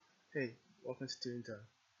Hey, welcome to Toon Time.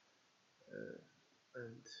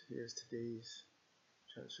 And here's today's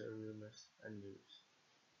transfer rumors and news.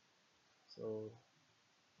 So,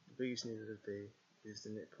 the biggest news of the day is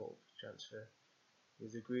the Nick Pope transfer.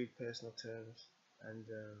 He's agreed personal terms and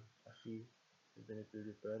a fee has been agreed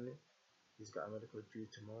with Burnley. He's got a medical due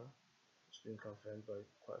tomorrow. It's been confirmed by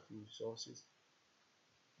quite a few sources,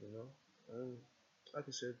 you know. Um, like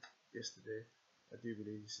I said yesterday, I do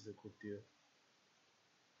believe this is a good deal.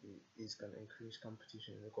 He's going to increase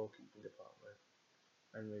competition in the goalkeeping department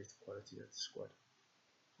and raise the quality of the squad,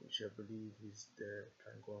 which I believe is the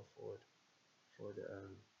plan going forward for the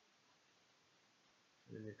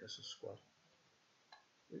Newcastle squad,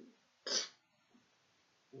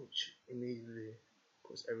 which immediately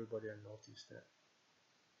puts everybody on notice that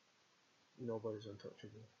nobody's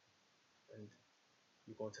untouchable, and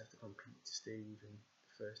you're going to have to compete to stay within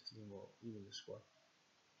the first team or even the squad,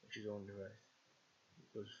 which is only right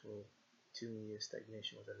because for too many years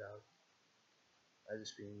stagnation was allowed, as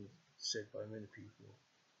it's been said by many people.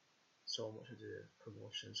 So much of the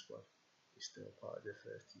promotion squad is still part of the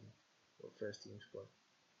first team or first team squad.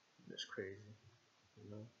 That's crazy,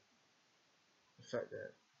 you know. The fact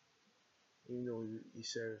that even though he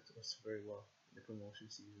served us very well in the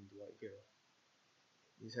promotion season, the White Gill,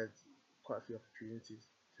 he's had quite a few opportunities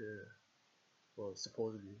to, well,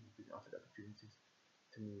 supposedly he's been offered opportunities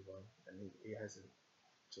to move on, and he hasn't.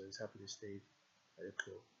 So he's happy to stay at the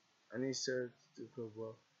club, and he served the club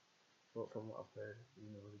well. From what I've heard,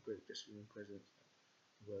 the great dressing room presence,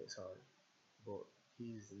 works hard, but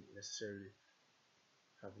he isn't necessarily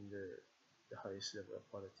having the highest level of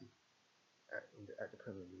quality at the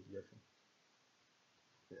Premier League level.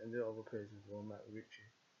 And there are other players as well, Matt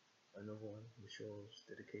Ritchie, another one who shows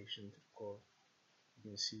dedication to the cause.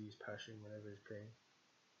 You can see his passion whenever he's playing,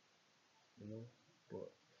 you know.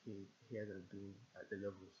 But he hasn't been at the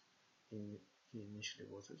levels he initially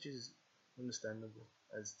was, which is understandable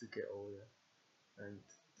as to get older, and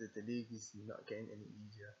the league is not getting any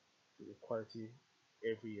easier. The quality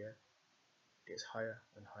every year gets higher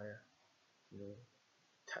and higher. You know,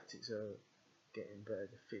 tactics are getting better.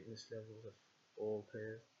 The fitness levels of all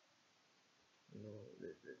players,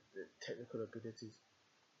 the technical abilities,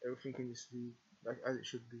 everything in this league, like as it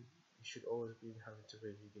should be, you should always be having to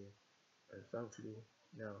raise your game. And thankfully,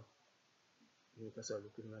 now Newcastle are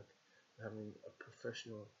looking like having a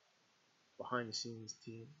professional behind the scenes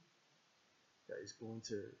team that is going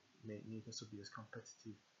to make Newcastle be as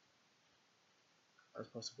competitive as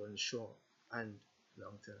possible in the short and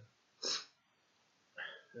long term.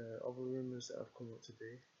 Other rumours that have come up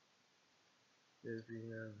today, there's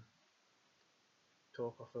been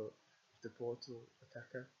talk of the Porto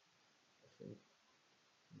attacker. I think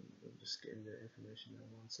I'm just getting the information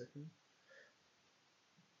in 1 second.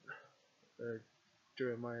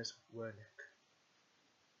 Jeremiah Wernick,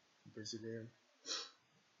 Brazilian.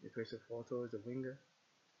 He plays for Porto as a winger.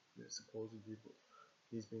 Supposedly, but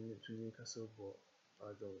he's been linked to Newcastle, but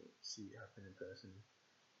I don't see it happening personally.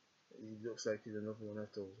 He looks like he's another one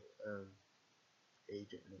of those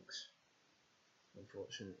agent links,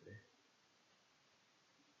 unfortunately.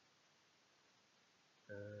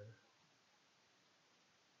 Uh,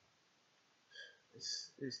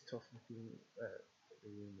 it's tough looking at the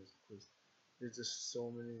rumours because there's just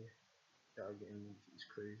so many that are getting leaked. It's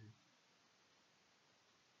crazy.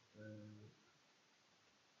 Um,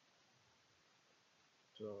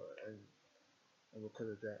 so and, and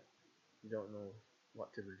because of that, you don't know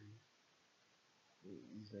what to believe.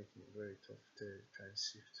 He's making it very tough to try and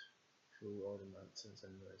sift through all the nonsense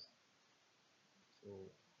and noise. So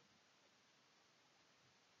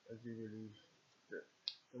I do believe that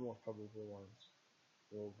the most probable ones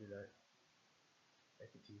will be like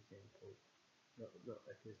Ekitike and Pope. Not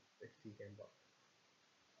Ekitike and Bok,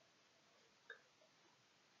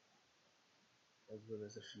 as well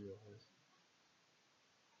as a few others.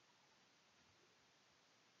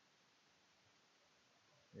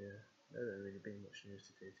 Yeah, there hasn't really been much news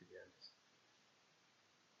today, to be honest.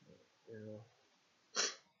 You know,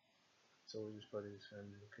 Soldiers probably just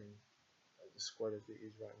looking at the squad as it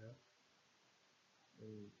is right now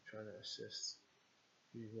and trying to assess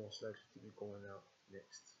who's most likely to be going out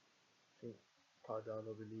next. I think Pardal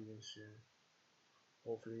will be leaving soon.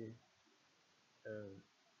 Hopefully, um,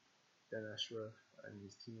 Dan Ashworth and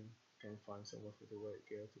his team can find somewhere for the White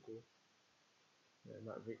Girl to go.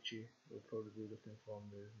 Matt Ritchie will probably be looking for a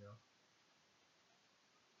move now.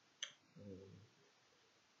 Um,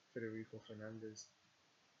 Federico Fernandez,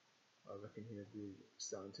 I reckon he'll be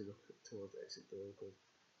starting to look towards the exit door because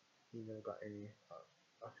he never got any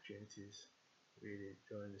opportunities really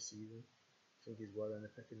during the season. I think he's well in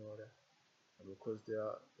the pecking order, and because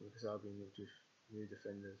I've been linked with new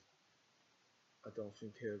defenders, I don't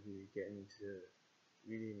think he'll be getting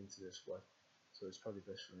really into the squad. So it's probably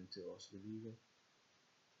best for him to also be leaving.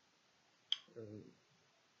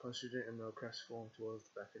 Considering Emil Craft's form towards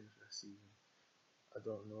the back end of last season, I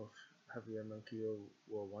don't know if Javier Manquillo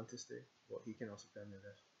will want to stay, but he can also play on the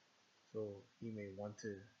left. So he may want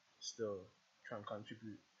to still try and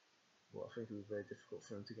contribute, but I think it will be very difficult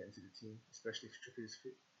for him to get into the team, especially if Trippier is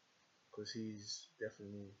fit, because he's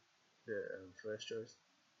definitely the first choice,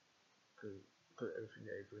 because everything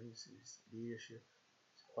that he brings, his leadership,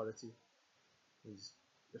 his quality,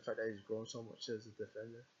 the fact that he's grown so much as a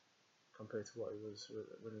defender compared to what he was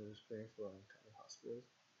when he was playing for Tottenham Hotspur.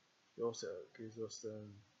 He also gives us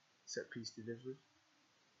set piece delivery,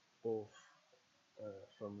 both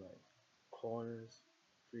from like corners,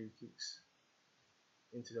 free kicks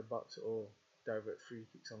into the box, or direct free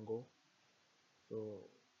kicks on goal. So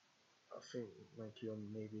I think Manquillo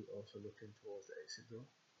may be also looking towards the exit door.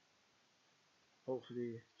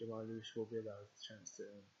 Hopefully Jamal Lewis will be allowed a chance to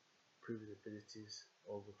prove his abilities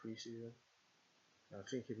over pre-season. I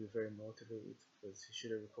think he'll be very motivated because he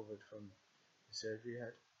should have recovered from the surgery he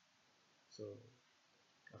had. So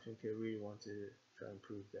I think he really want to try and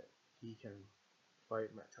prove that he can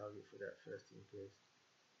fight Matt Target for that first team place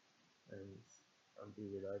and be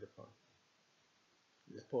relied upon.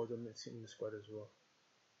 There's Paul Dominic in the squad as well.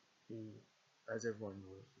 He, as everyone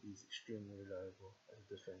knows, he's extremely reliable as a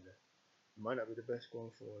defender. He might not be the best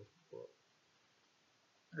going forward, but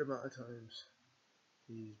the amount of times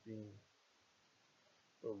he's been,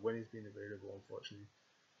 well, when he's been available, unfortunately,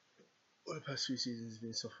 over the past few seasons he's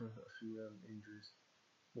been suffering a few injuries.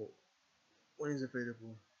 But when he's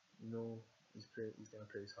available, you know he's going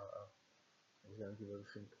to play his heart out. He's going to give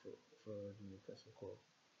everything for the Newcastle club.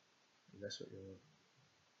 And that's what you want.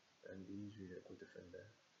 And he's really a good defender.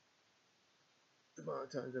 The amount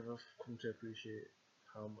of times I've come to appreciate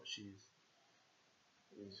how much he's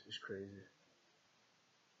crazy.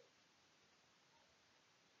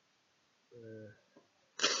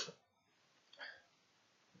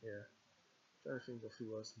 Yeah, I'm trying to think of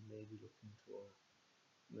who else maybe looking towards,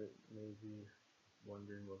 maybe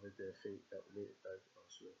wondering whether their fate that late like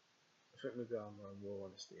elsewhere. I think Miguel will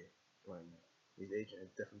want to stay right now. His agent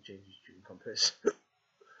has definitely changed his tune compared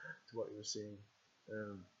to what he was saying.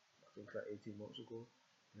 I think like 18 months ago,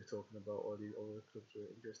 we were talking about all the other clubs were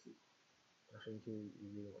interested. I think he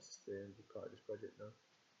really wants to stay and be part of this project now.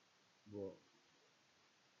 But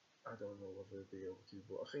I don't know whether he'll be able to.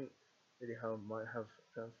 But I think Eddie Howe might have a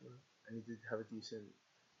plan for him, and he did have a decent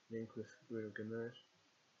link with Bruno Guimaraes.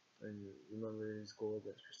 And you remember his goal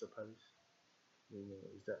against Crystal Palace? You know,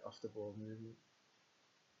 is that off the ball movement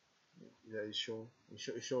that he's shown? He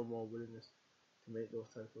showed more willingness to make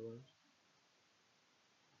those type of runs.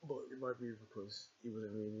 But it might be because he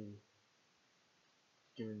wasn't really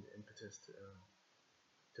given the impetus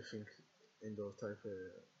to think in those type of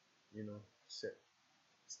not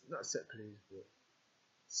set plays, but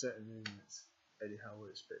certain movements Eddie Howe would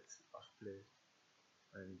expect off plays,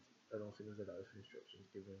 and I don't think there's a lot of instructions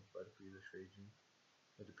given by the previous regime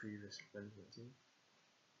or the previous management team.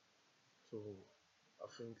 So I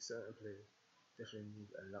think certain players definitely need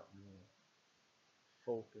a lot more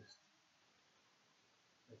focused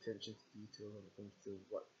attention to detail when it comes to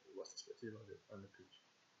what's expected on the pitch.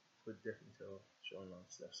 Could definitely tell Sean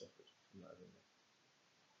Longstaff suffered from that,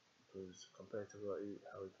 because compared to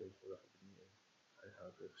how he played for Rafa Benitez and how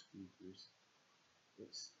he played for Steve Bruce,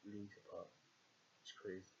 it's leagues apart. It's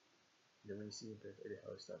crazy. And then when you see him play for Eddie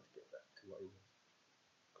Howe, he's starting to get back to what he was,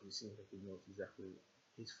 because he seems like he knows exactly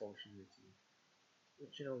his function in the team,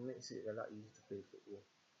 which makes it a lot easier to play football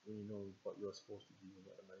when you know what you're supposed to do and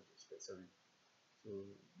what the manager expects of you. So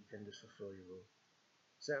you can just fulfill your role.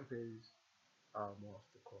 Certain players are more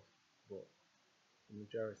off the cuff, but the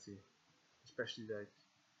majority, especially like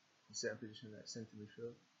in certain positions like centre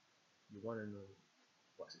midfield, you want to know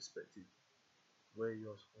what's expected, where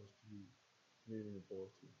you're supposed to be moving the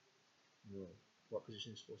ball to, what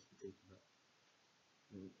position you're supposed to be taking up,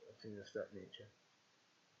 and things of that nature.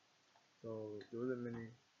 So there wasn't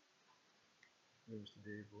many news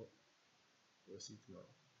today, but we'll see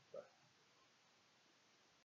tomorrow.